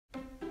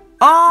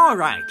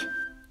Alright,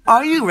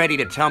 are you ready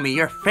to tell me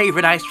your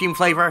favorite ice cream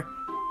flavor?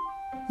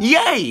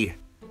 Yay!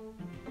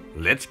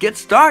 Let's get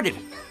started.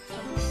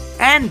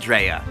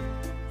 Andrea,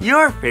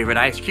 your favorite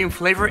ice cream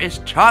flavor is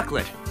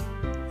chocolate.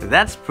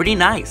 That's pretty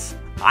nice.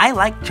 I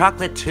like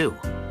chocolate too.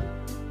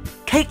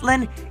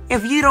 Caitlin,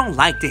 if you don't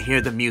like to hear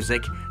the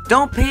music,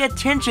 don't pay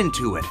attention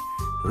to it.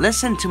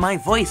 Listen to my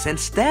voice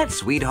instead,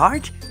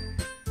 sweetheart.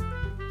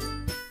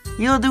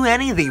 You'll do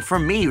anything for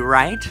me,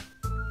 right?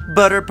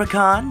 Butter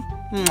pecan?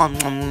 Mwah,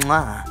 mwah,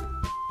 mwah.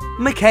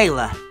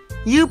 Michaela,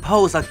 you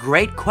pose a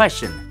great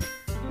question.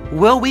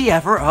 Will we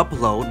ever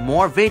upload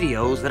more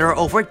videos that are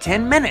over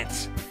 10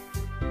 minutes?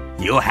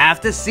 You'll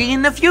have to see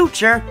in the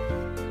future.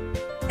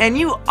 And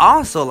you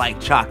also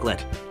like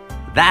chocolate.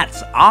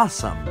 That's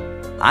awesome.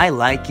 I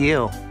like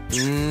you.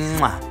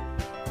 Mwah.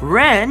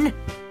 Ren,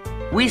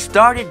 we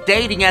started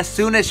dating as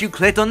soon as you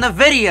clicked on the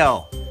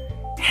video.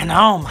 And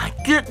oh my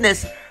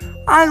goodness,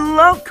 I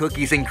love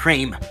cookies and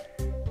cream.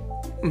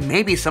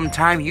 Maybe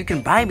sometime you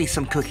can buy me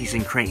some cookies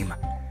and cream.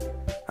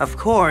 Of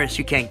course,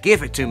 you can't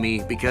give it to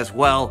me because,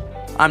 well,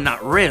 I'm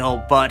not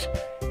real, but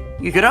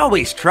you could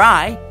always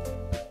try.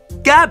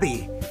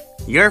 Gabby,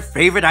 your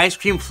favorite ice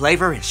cream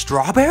flavor is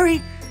strawberry?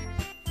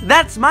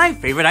 That's my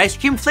favorite ice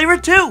cream flavor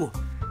too.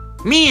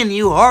 Me and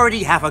you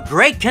already have a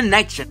great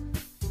connection.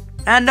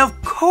 And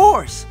of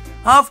course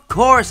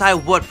I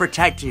would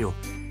protect you.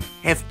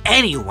 If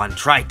anyone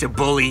tried to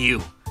bully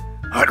you,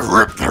 I'd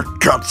rip their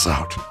guts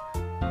out.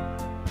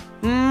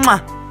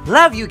 Mwah!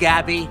 Love you,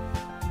 Gabby.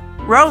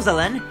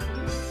 Rosalind,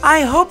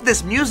 I hope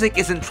this music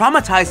isn't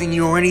traumatizing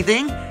you or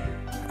anything.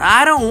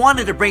 I don't want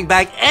it to bring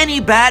back any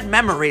bad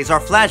memories or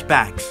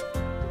flashbacks.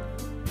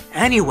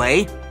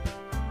 Anyway,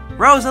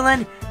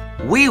 Rosalind,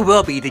 we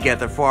will be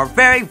together for a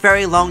very,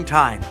 very long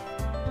time.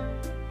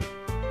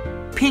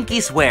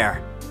 Pinky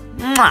swear.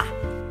 Mwah!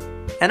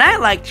 And I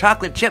like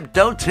chocolate chip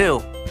dough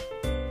too.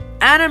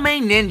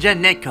 Anime Ninja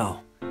Nico,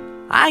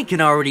 I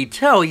can already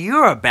tell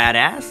you're a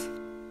badass.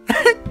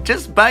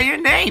 Just by your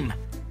name.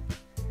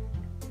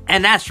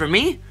 And as for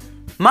me,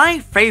 my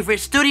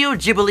favorite Studio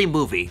Ghibli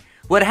movie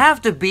would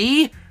have to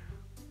be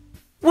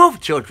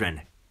Wolf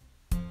Children.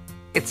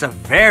 It's a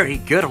very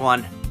good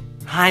one.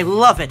 I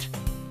love it.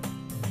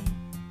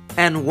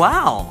 And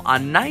wow, a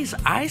nice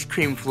ice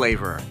cream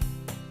flavor.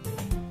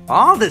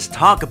 All this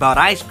talk about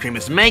ice cream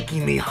is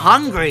making me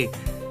hungry.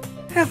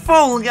 If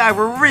only I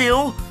were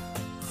real,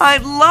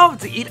 I'd love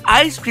to eat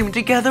ice cream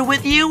together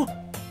with you.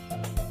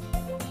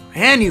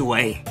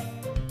 Anyway,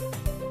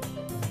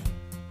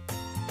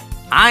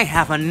 I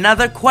have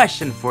another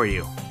question for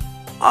you,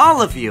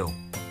 all of you.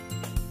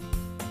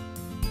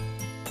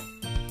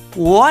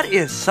 What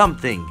is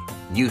something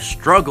you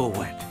struggle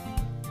with?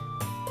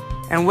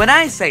 And when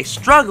I say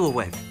struggle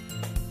with,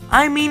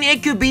 I mean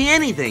it could be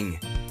anything.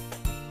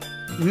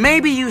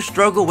 Maybe you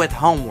struggle with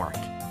homework.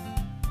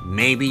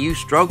 Maybe you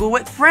struggle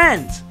with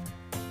friends.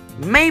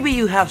 Maybe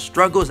you have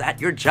struggles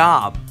at your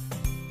job.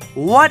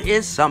 What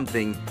is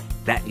something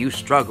that you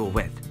struggle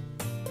with?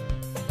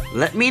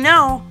 Let me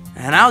know,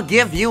 and I'll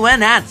give you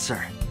an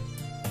answer.